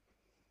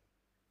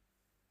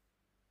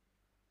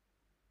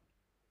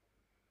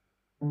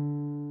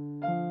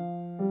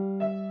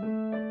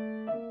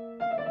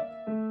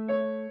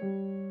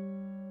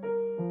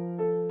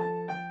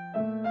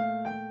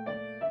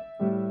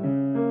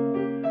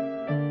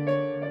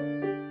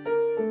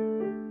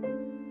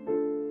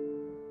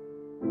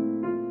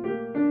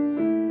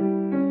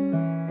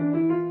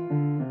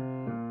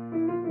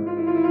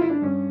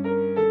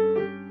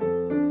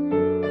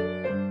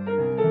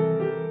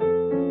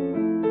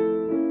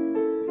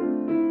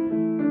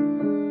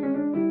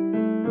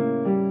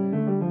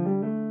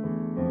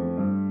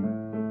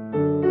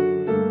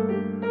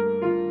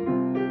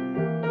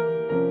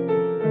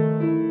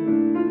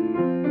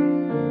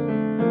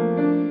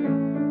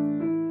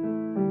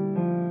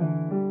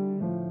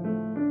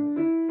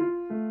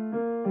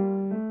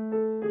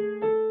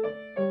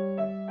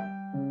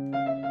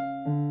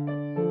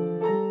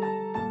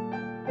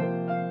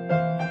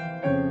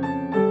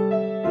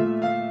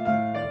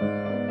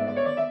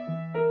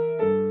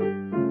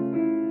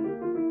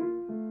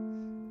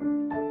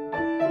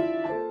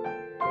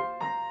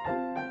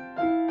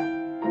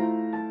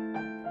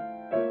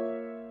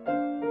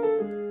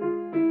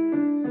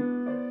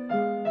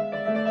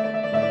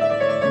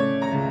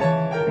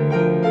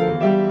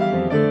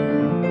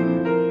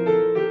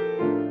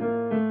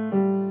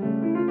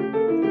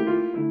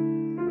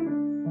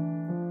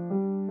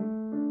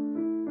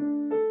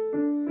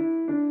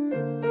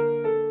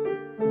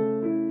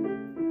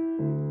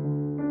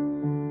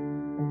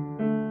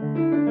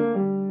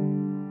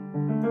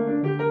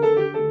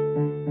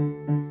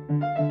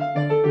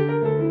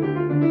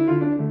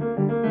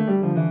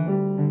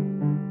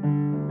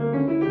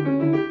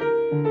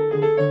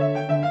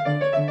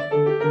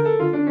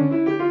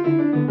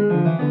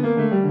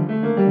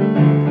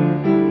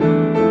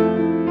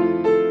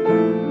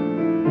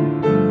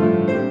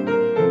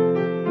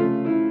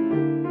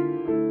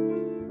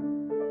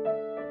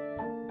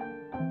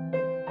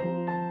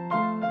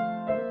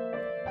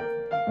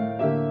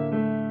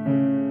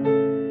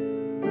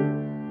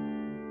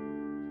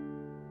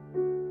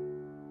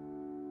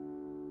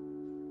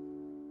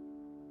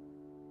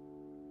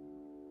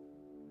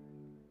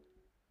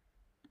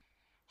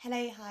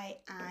Hello, hi,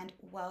 and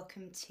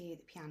welcome to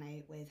the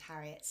piano with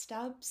Harriet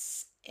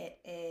Stubbs. It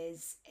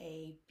is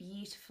a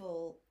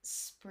beautiful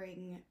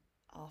spring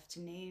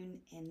afternoon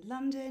in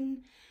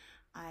London.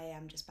 I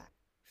am just back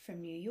from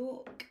New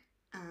York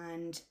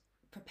and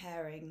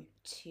preparing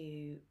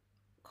to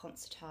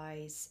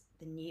concertise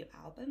the new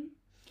album,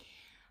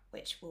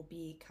 which will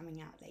be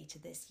coming out later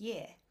this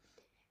year.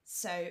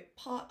 So,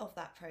 part of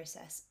that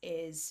process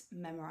is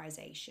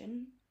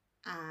memorisation,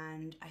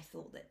 and I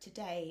thought that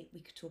today we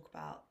could talk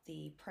about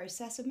the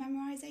process of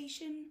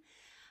memorisation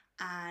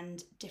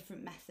and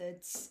different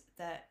methods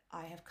that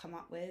I have come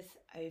up with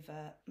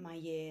over my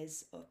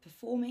years of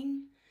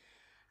performing,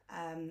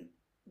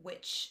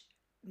 which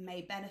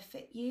may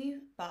benefit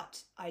you,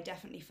 but I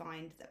definitely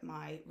find that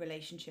my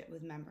relationship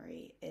with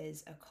memory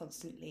is a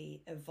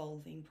constantly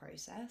evolving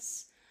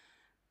process,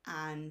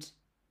 and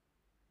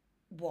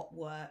what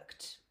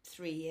worked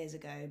 3 years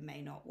ago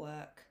may not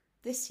work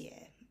this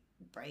year.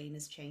 Brain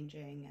is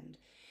changing, and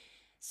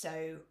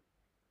so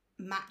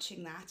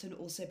matching that and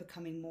also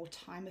becoming more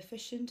time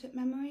efficient at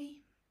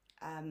memory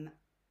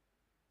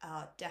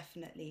are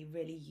definitely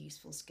really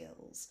useful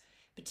skills,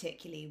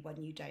 particularly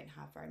when you don't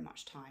have very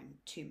much time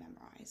to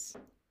memorize.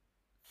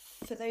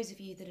 For those of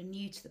you that are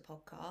new to the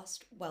podcast,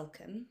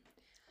 welcome.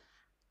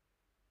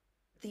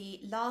 The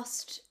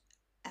last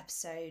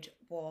episode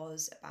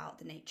was about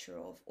the nature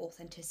of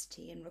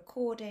authenticity in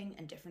recording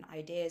and different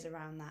ideas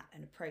around that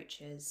and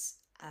approaches,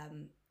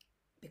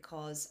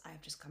 because I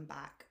have just come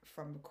back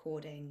from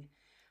recording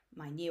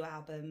my new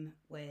album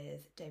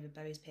with David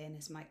Bowie's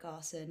pianist Mike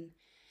Garson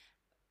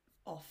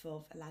off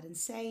of Aladdin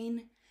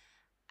Sane,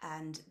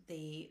 and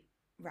the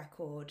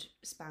record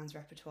spans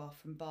repertoire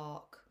from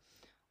Bach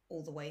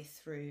all the way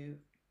through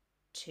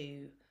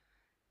to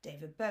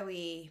David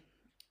Bowie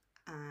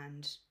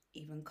and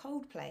even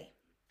Coldplay.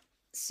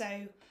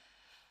 So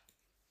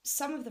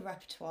some of the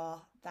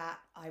repertoire that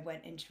I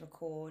went in to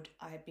record,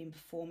 I had been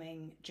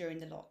performing during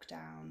the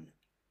lockdown,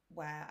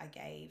 where I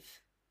gave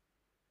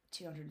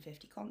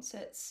 250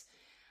 concerts,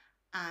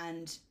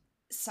 and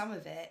some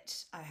of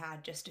it I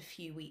had just a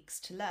few weeks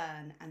to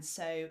learn, and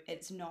so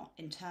it's not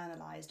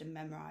internalized and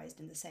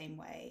memorized in the same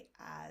way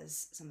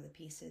as some of the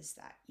pieces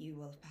that you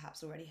will have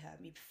perhaps already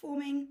heard me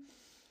performing.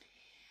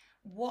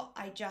 What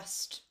I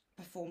just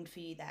performed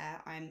for you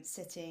there, I'm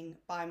sitting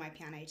by my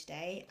piano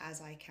today as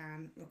I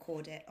can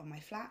record it on my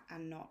flat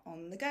and not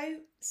on the go,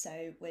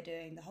 so we're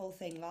doing the whole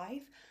thing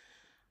live.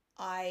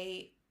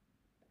 I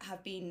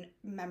have been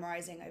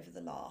memorizing over the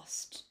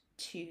last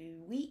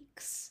 2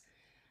 weeks,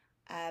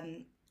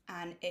 and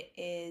it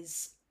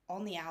is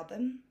on the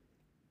album.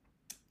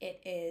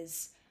 It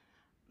is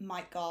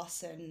Mike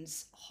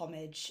Garson's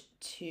homage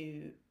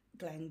to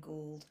Glenn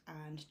Gould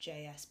and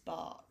J.S.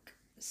 Bach.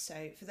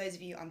 So for those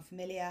of you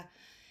unfamiliar,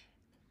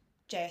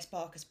 J.S.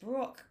 Bach is a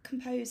Baroque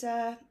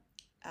composer,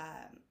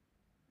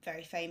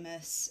 very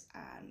famous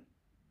and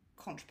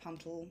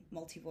contrapuntal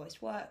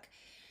multi-voiced work.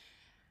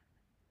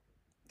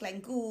 Glenn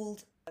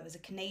Gould was a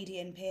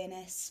Canadian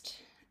pianist,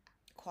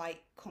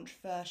 quite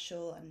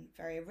controversial and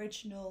very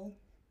original.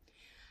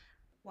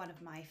 One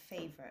of my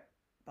favourite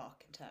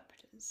Bach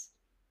interpreters.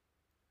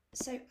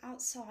 So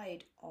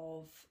outside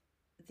of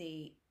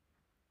the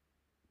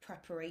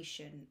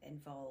preparation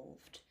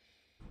involved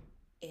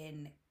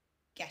in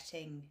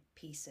getting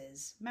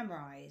pieces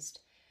memorised,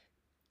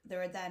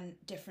 there are then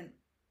different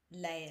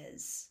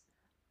layers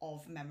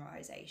of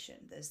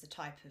memorisation. There's the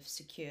type of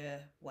secure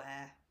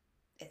where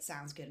it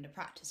sounds good in a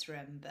practice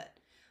room, but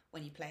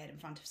when you play it in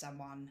front of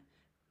someone,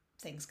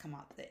 things come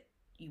up that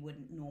you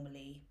wouldn't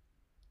normally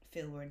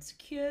feel were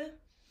insecure,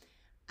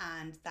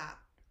 and that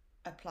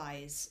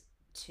applies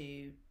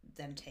to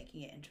then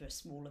taking it into a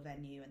smaller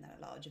venue and then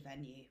a larger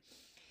venue.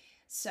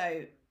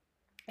 So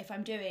if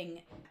I'm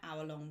doing an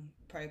hour-long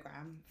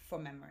program for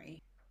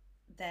memory,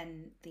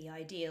 then the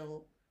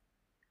ideal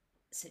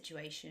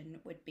situation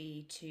would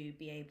be to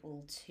be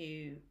able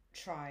to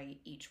try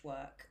each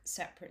work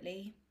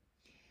separately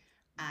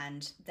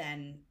and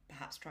then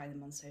perhaps try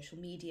them on social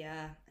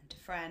media and to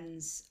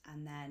friends,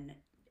 and then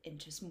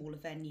into smaller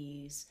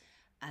venues,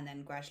 and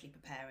then gradually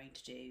preparing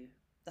to do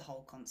the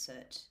whole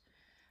concert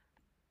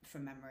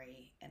from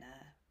memory in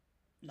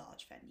a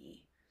large venue.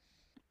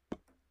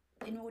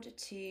 In order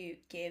to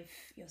give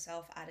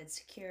yourself added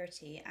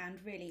security and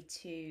really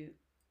to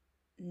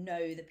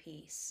know the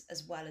piece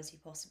as well as you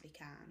possibly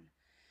can,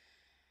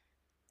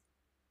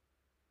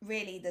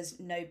 really there's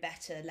no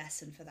better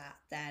lesson for that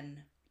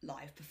than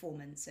live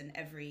performance, and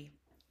every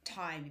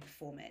time you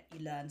perform it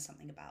you learn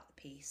something about the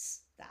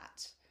piece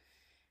that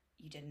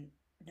you didn't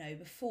know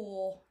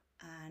before,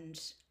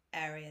 and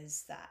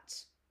areas that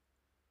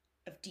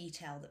of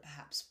detail that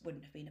perhaps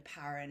wouldn't have been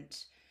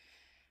apparent,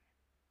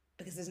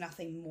 because there's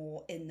nothing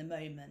more in the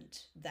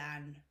moment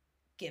than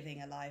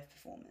giving a live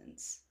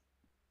performance.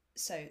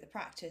 So the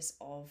practice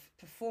of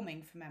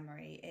performing from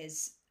memory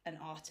is an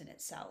art in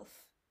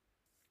itself.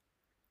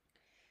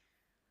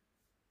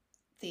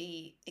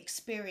 The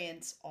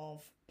experience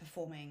of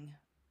performing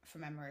from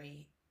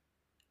memory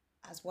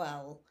as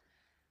well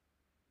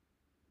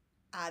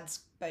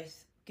adds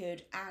both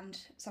good and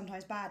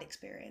sometimes bad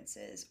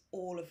experiences,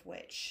 all of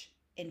which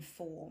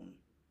inform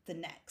the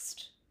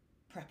next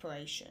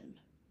preparation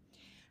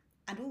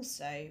and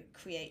also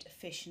create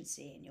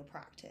efficiency in your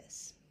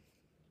practice.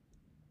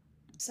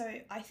 So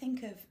I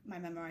think of my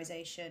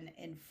memorization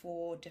in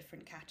 4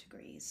 different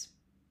categories: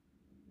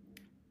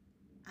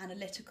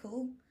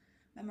 analytical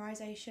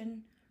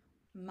memorization,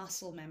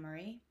 muscle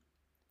memory,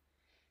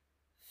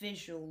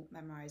 visual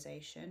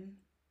memorization,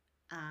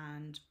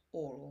 and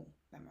oral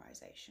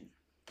memorization.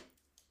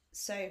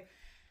 So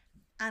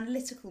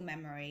analytical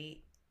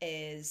memory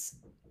is,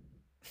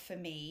 for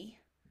me,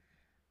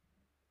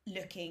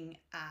 looking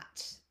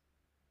at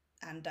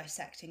and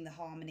dissecting the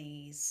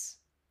harmonies.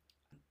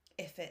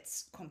 If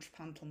it's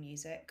contrapuntal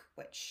music,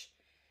 which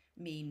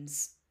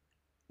means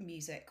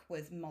music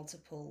with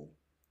multiple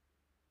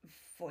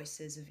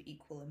voices of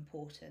equal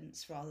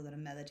importance rather than a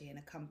melody and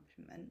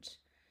accompaniment,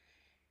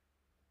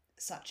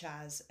 such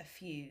as a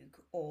fugue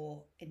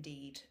or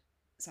indeed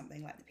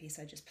something like the piece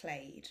I just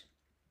played,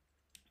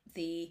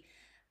 the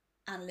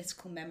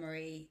analytical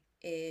memory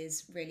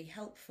is really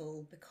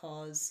helpful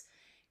because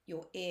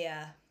your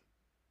ear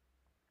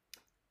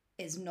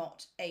is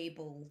not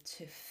able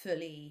to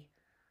fully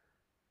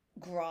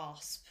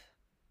grasp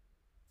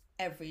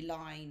every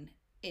line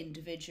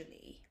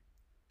individually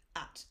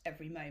at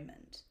every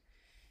moment.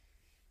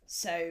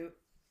 So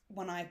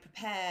when I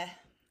prepare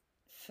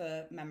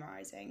for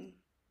memorizing,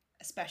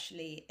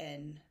 especially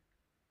in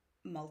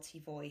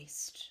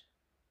multi-voiced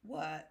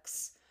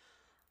works,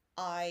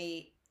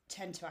 I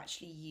tend to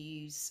actually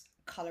use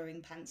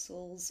colouring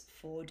pencils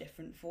for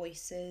different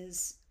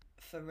voices,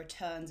 for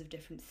returns of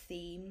different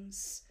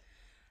themes.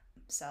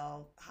 So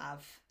I'll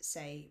have,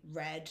 say,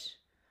 red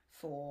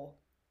for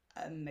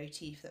a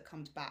motif that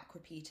comes back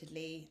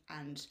repeatedly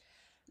and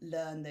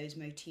learn those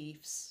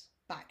motifs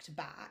back to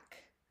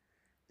back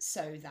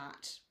so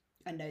that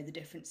I know the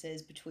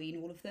differences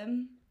between all of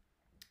them.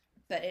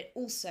 But it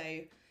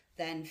also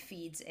then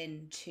feeds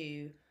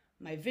into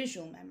my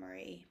visual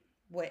memory,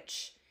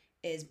 which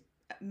is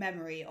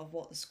memory of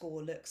what the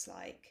score looks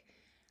like.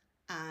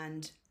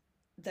 And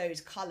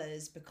those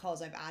colours,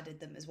 because I've added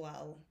them as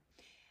well,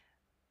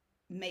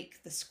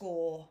 make the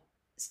score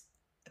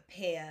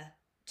appear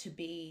to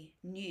be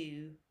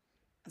new.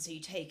 And so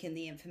you take in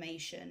the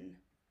information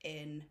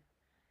in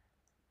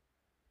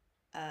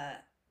a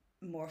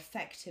more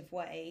effective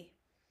way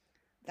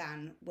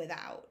than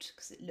without,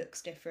 because it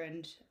looks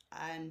different,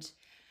 and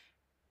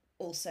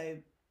also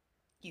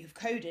you've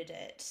coded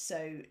it,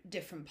 so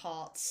different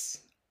parts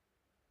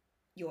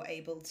you're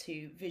able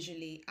to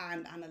visually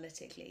and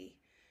analytically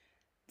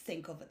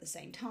think of at the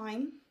same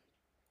time.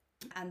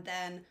 And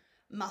then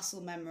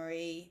muscle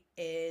memory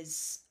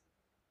is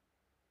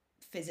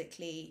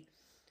physically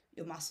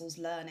your muscles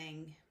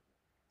learning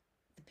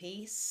the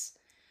piece,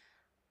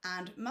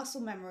 and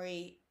muscle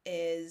memory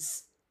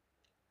is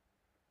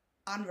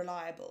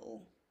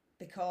unreliable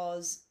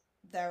because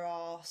there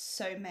are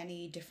so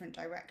many different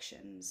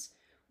directions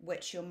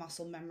which your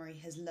muscle memory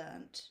has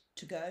learnt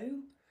to go.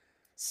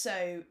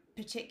 So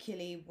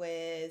particularly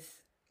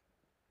with,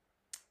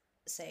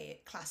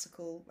 say,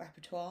 classical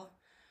repertoire,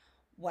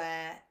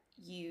 where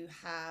you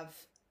have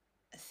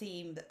a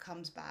theme that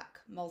comes back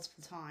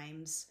multiple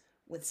times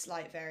with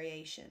slight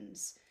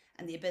variations,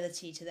 and the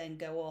ability to then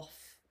go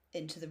off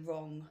into the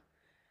wrong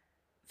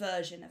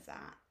version of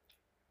that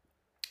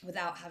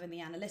without having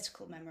the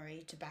analytical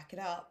memory to back it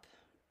up,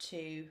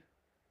 to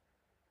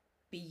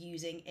be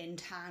using in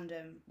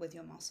tandem with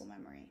your muscle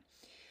memory.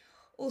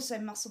 Also,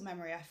 muscle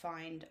memory, I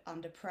find,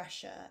 under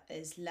pressure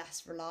is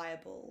less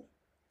reliable,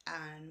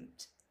 and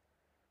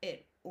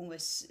it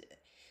almost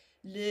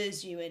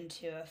lures you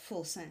into a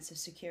false sense of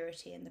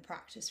security in the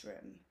practice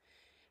room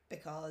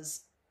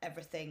because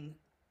everything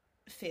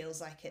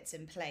feels like it's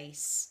in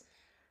place,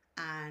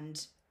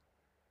 and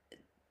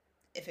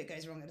if it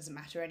goes wrong, it doesn't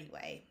matter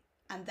anyway.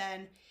 And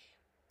then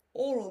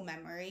oral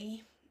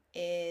memory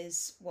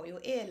is what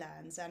your ear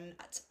learns, and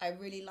I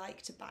really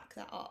like to back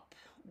that up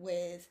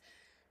with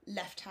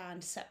left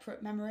hand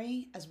separate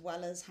memory as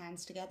well as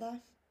hands together,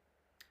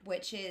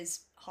 which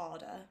is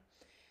harder,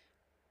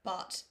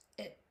 but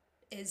it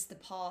is the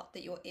part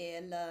that your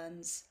ear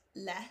learns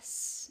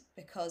less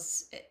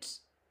because it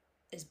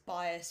is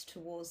biased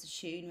towards the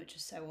tune, which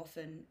is so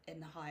often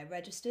in the higher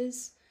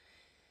registers.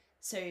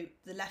 So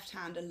the left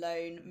hand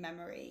alone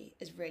memory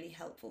is really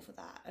helpful for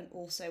that, and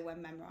also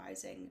when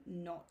memorizing,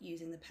 not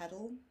using the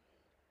pedal,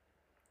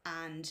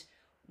 and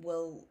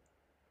will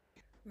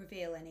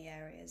reveal any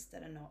areas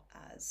that are not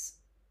as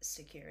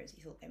secure as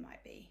you thought they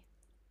might be.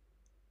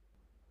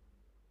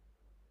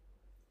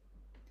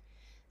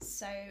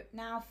 So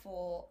now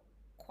for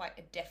quite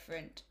a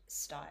different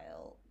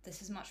style.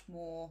 This is much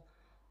more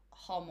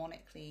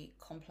harmonically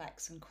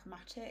complex and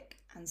chromatic,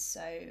 and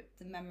so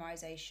the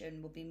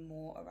memorization will be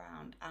more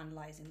around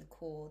analysing the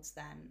chords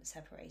than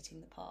separating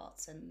the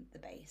parts and the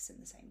bass in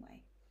the same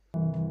way.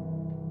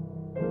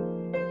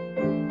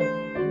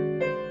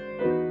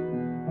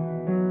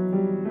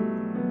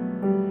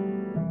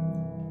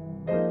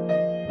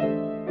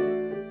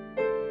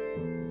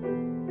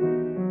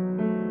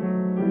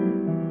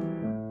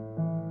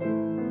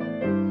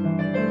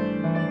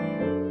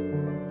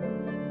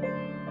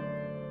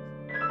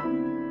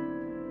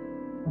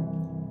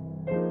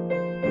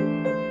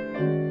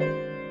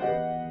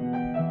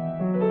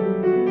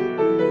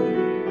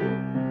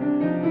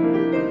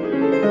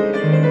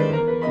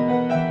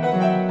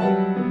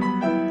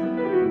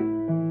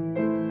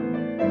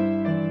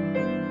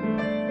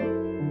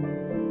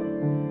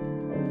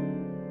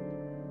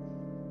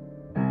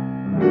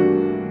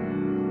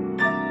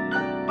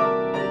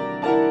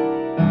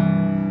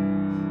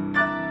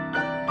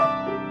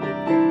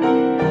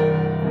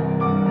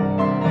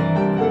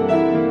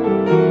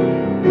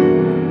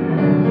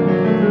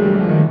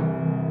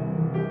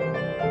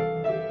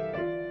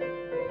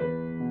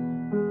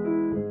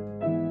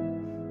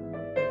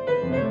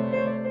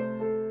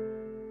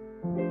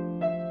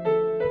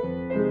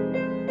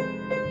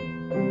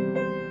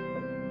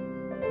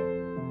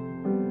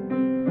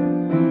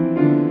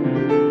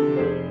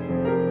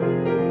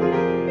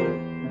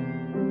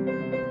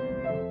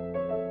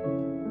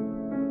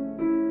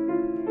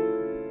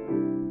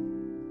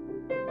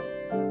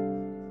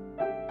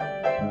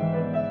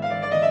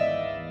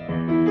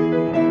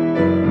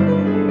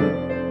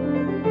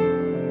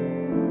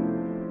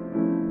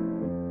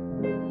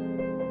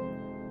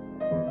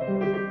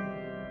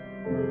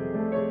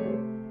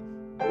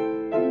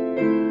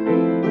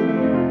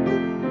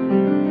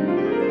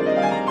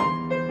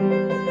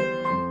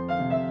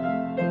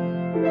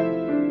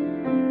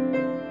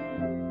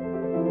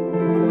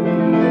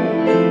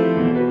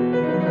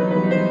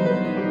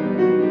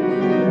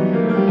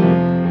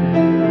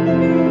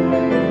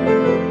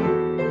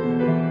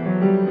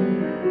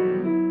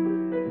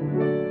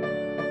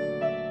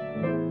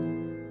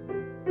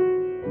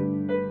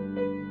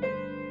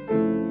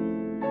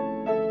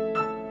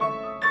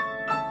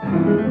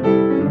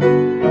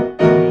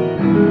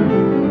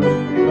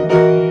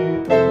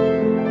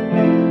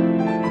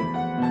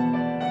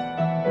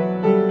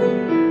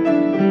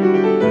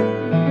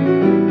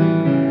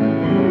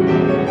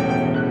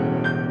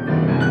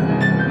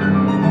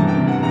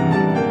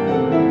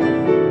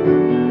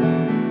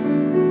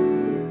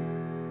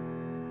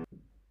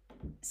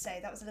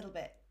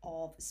 bit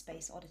of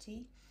Space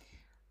Oddity,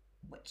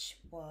 which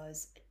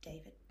was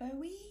David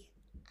Bowie,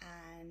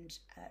 and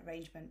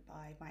arrangement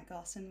by Mike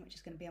Garson, which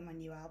is going to be on my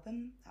new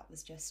album. That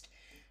was just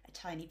a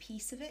tiny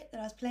piece of it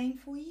that I was playing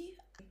for you.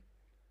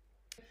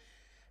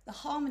 The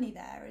harmony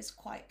there is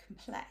quite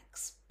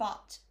complex,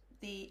 but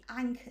the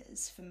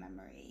anchors for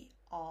memory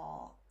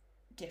are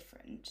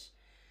different.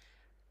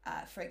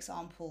 For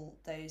example,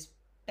 those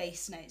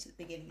bass notes at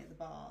the beginning of the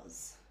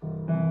bars,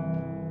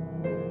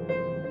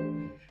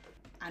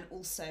 and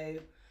also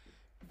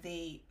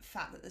the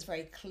fact that there's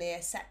very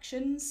clear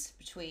sections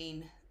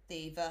between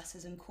the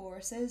verses and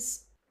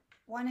choruses.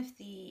 One of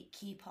the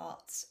key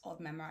parts of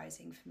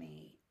memorising for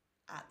me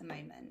at the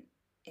moment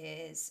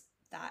is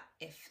that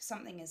if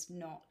something is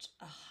not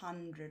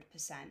 100%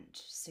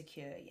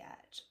 secure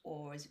yet,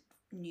 or is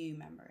new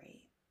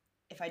memory,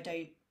 if I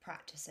don't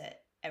practice it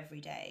every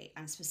day,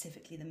 and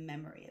specifically the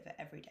memory of it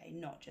every day,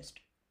 not just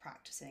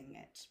practicing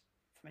it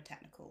from a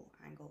technical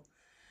angle,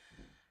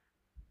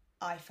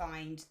 I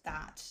find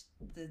that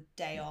the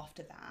day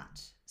after that,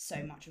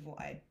 so much of what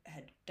I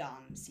had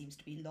done seems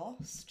to be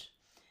lost.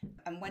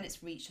 And when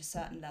it's reached a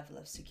certain level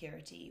of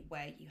security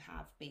where you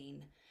have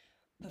been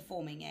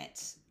performing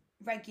it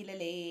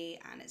regularly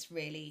and it's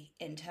really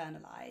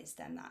internalized,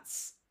 then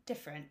that's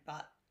different.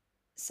 But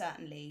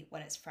certainly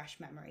when it's fresh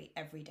memory,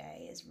 every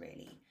day is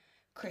really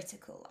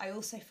critical. I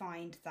also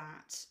find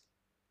that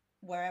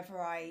wherever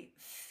I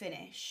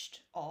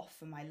finished off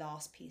for my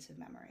last piece of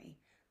memory,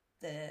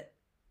 the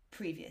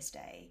previous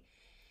day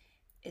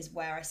is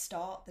where I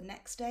start the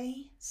next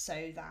day,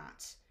 so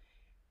that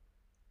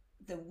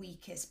the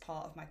weakest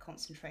part of my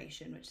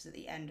concentration, which is at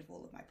the end of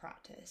all of my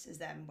practice, is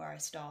then where I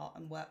start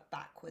and work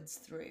backwards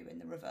through in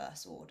the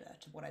reverse order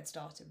to what I'd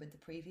started with the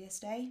previous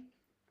day.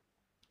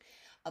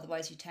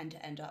 Otherwise you tend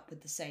to end up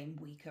with the same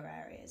weaker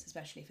areas,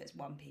 especially if it's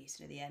one piece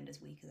and at the end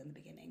is weaker than the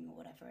beginning or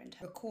whatever. And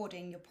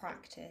recording your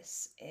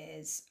practice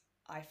is,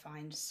 I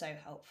find, so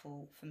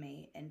helpful for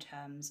me in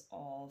terms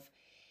of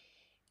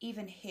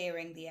even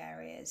hearing the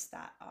areas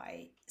that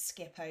I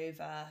skip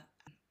over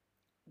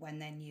when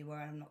they're newer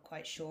and I'm not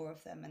quite sure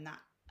of them, and that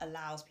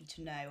allows me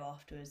to know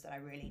afterwards that I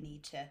really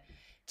need to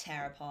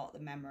tear apart the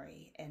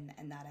memory in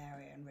that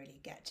area and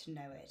really get to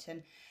know it.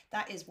 And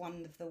that is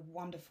one of the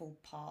wonderful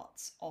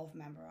parts of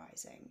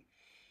memorizing,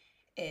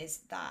 is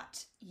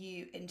that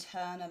you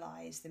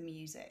internalize the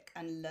music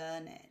and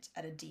learn it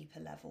at a deeper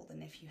level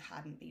than if you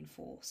hadn't been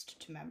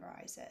forced to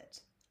memorize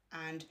it.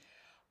 And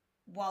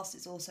whilst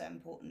it's also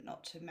important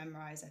not to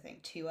memorize, I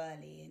think, too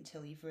early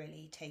until you've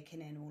really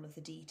taken in all of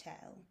the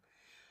detail,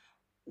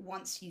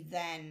 once you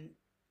then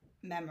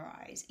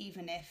memorize,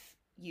 even if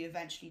you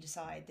eventually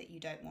decide that you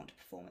don't want to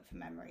perform it for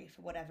memory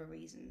for whatever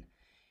reason,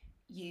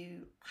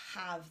 you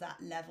have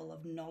that level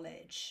of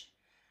knowledge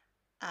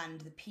and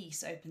the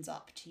piece opens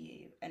up to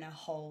you in a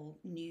whole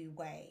new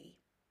way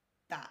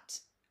that,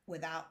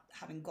 without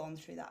having gone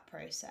through that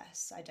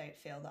process, I don't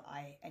feel that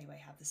I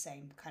anyway have the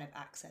same kind of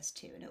access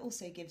to. And it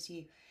also gives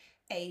you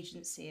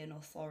agency and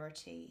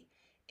authority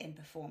in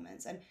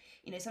performance. And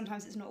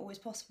sometimes it's not always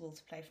possible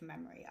to play from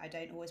memory. I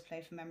don't always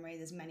play from memory.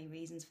 There's many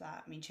reasons for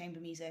that. I mean, chamber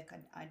music,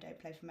 I don't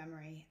play from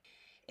memory.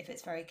 If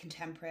it's very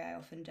contemporary, I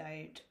often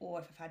don't, or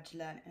if I've had to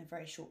learn it in a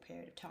very short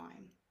period of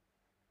time.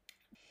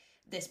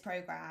 This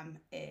program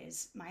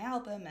is my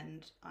album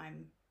and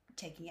I'm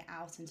taking it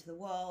out into the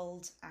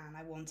world, and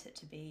I want it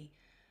to be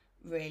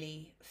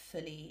really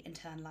fully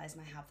internalized,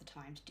 and I have the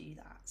time to do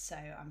that. So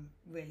I'm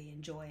really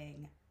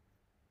enjoying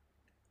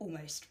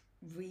almost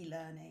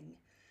relearning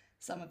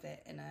some of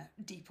it in a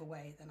deeper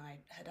way than I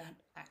had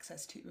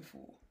access to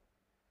before.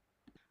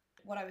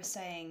 What I was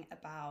saying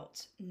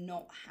about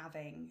not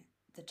having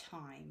the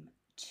time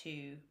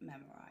to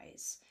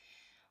memorize,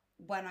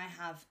 when I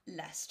have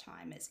less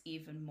time, it's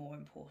even more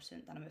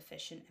important that I'm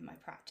efficient in my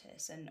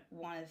practice. And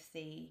one of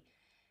the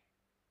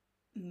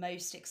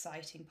most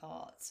exciting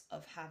parts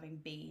of having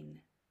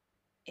been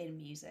in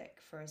music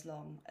for as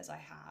long as I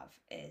have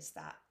is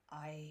that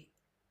I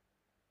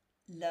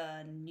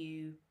learn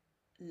new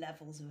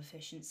levels of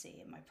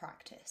efficiency in my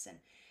practice, and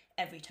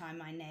every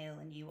time I nail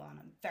a new one,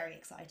 I'm very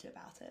excited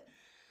about it.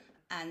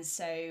 And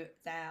so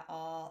there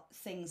are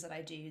things that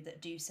I do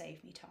that do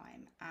save me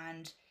time,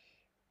 and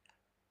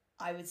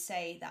I would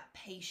say that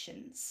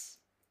patience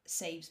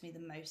saves me the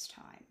most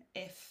time.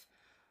 If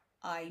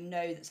I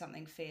know that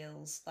something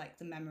feels like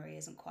the memory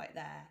isn't quite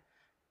there,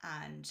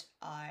 and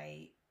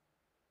I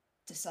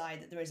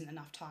decide that there isn't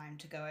enough time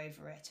to go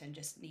over it and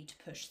just need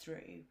to push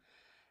through,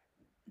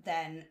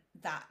 then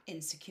that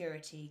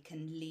insecurity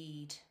can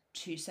lead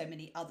to so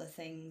many other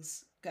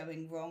things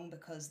going wrong,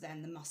 because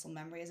then the muscle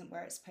memory isn't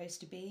where it's supposed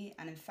to be.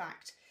 And in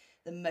fact,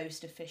 the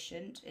most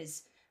efficient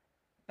is,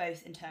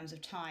 both in terms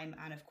of time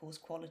and of course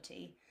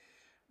quality,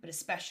 but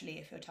especially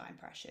if you're time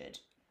pressured,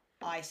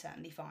 I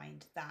certainly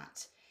find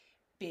that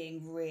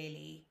being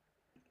really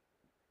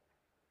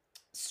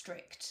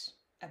strict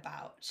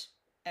about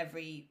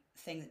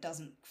everything that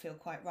doesn't feel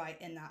quite right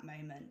in that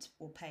moment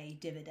will pay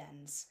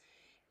dividends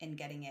in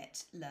getting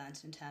it learned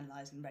and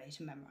internalized and ready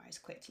to memorize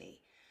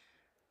quickly.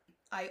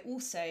 I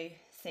also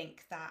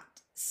think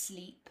that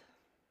sleep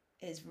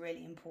is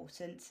really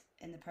important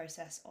in the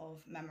process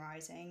of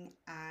memorising,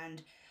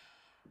 and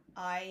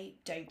I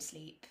don't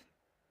sleep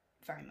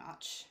very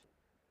much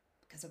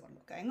because I've got a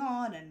lot going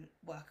on and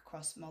work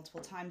across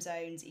multiple time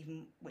zones.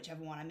 Even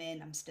whichever one I'm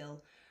in, I'm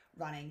still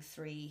running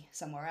 3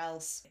 somewhere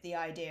else. The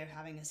idea of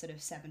having a sort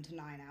of 7 to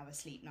 9 hour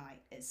sleep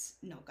night is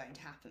not going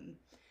to happen.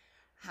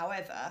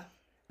 However,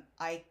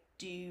 I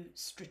do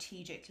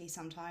strategically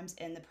sometimes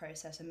in the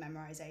process of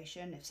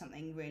memorisation, if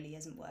something really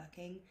isn't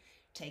working,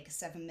 take a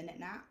 7-minute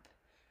nap,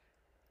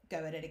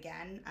 go at it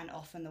again, and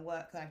often the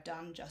work that I've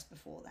done just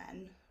before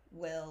then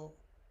will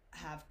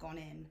have gone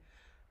in.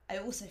 I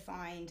also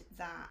find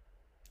that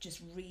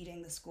just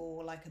reading the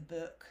score like a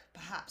book,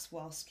 perhaps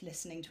whilst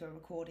listening to a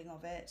recording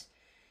of it,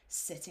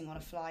 sitting on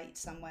a flight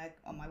somewhere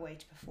on my way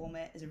to perform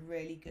it, is a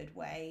really good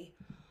way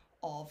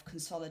of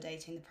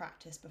consolidating the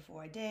practice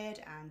before I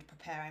did and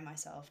preparing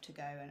myself to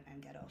go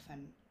and get off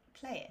and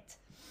play it.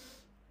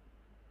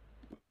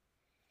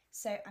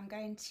 So I'm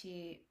going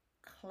to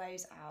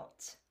close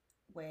out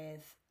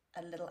with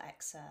a little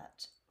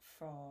excerpt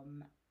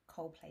from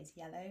Coldplay's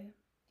Yellow,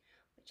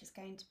 which is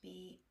going to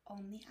be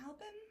on the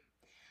album.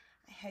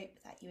 I hope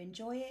that you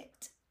enjoy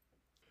it.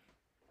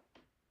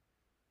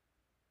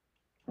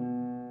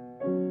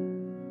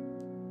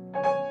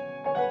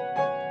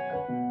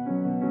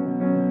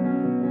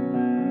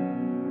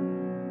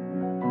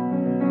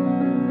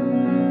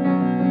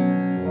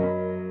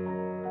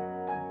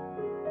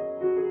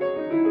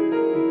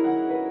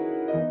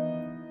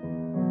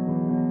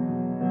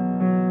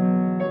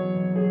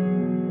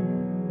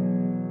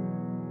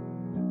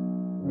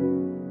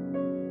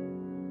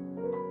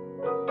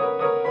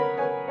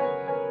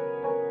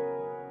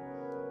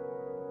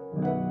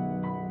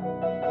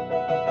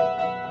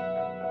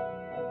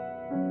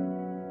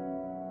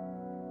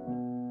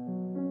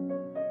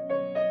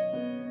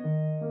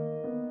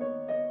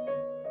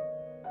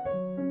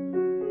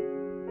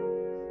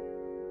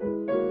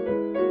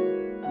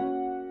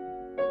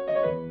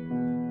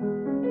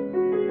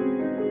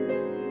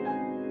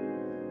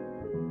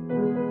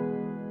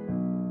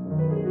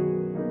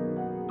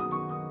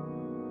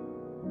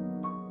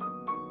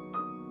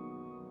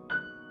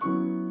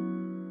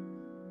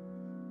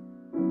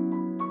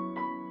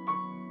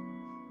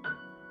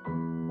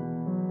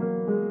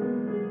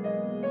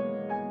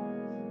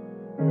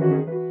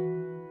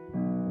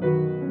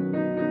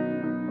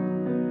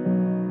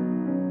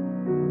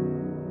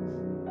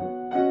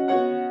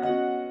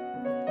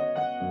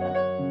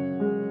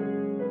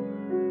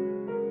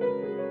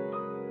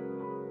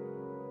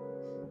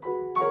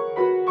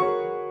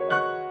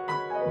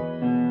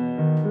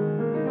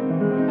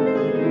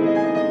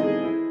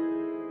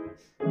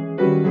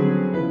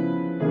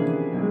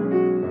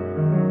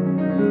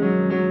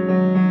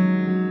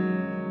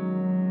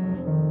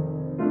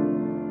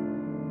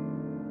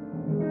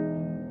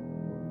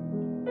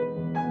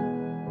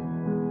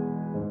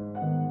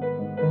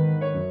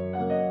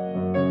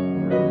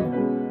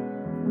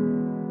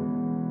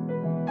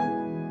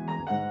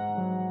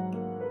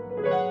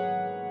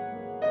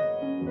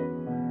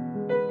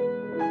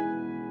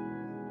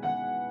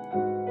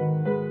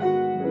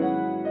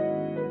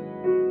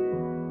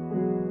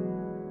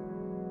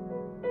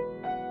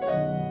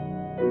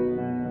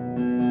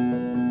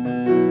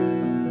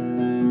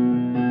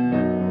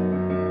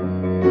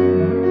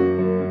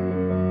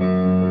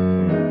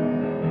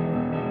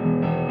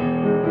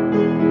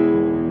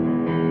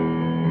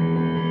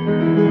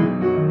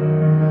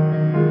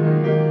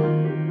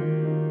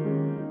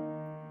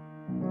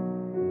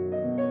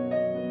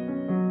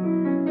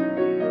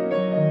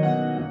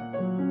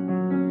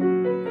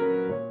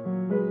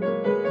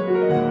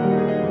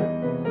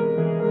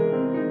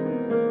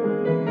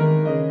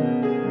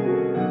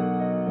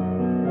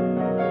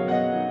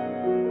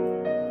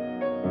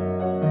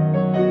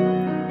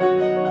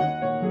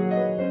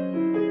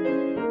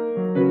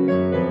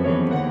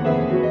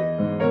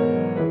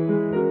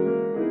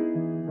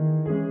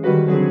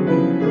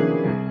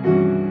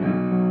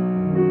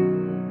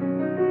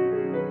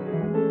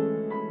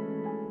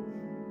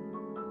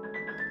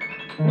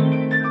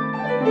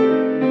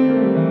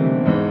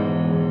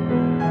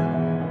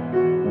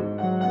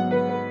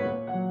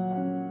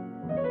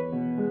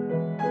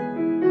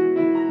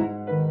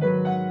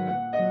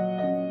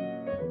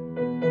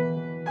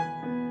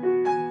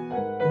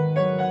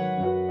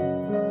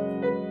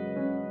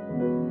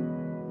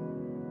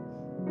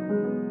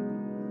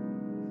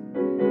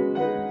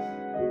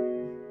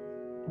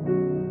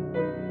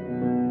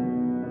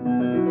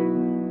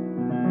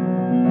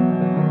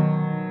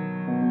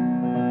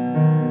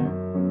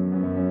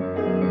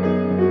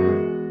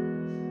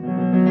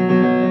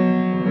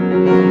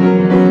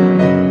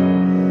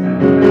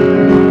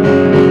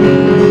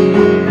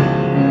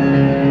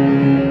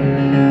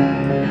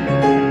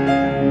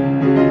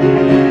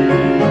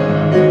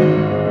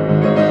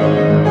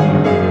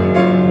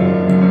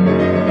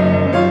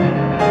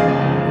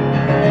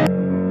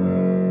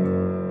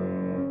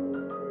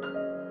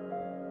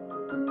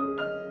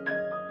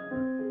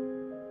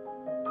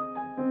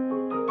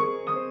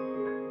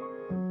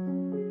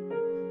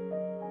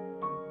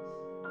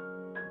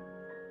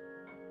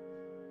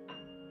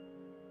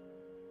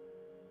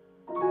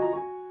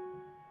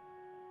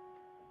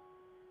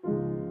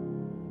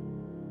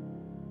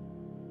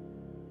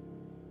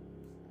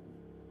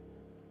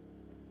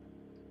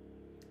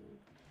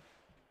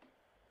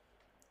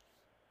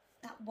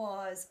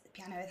 was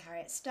Piano with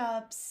Harriet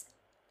Stubbs,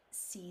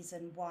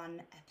 Season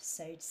 1,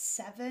 Episode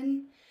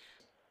 7.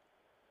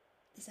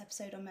 This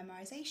episode on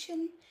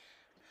memorisation.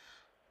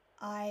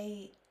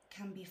 I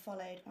can be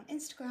followed on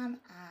Instagram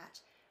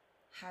at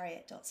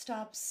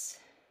harriet.stubbs,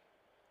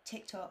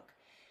 TikTok,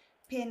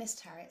 pianist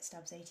Harriet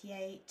Stubbs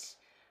 88,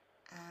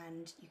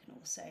 and you can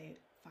also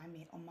find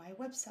me on my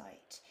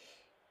website.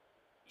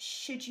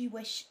 Should you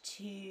wish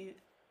to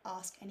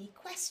ask any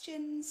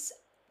questions,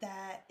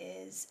 there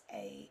is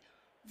a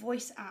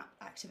voice app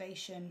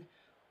activation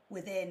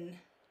within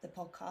the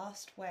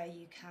podcast where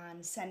you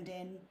can send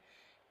in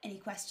any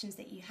questions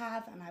that you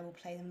have and I will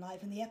play them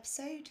live in the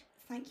episode.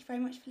 Thank you very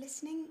much for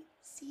listening.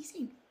 See you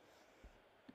soon.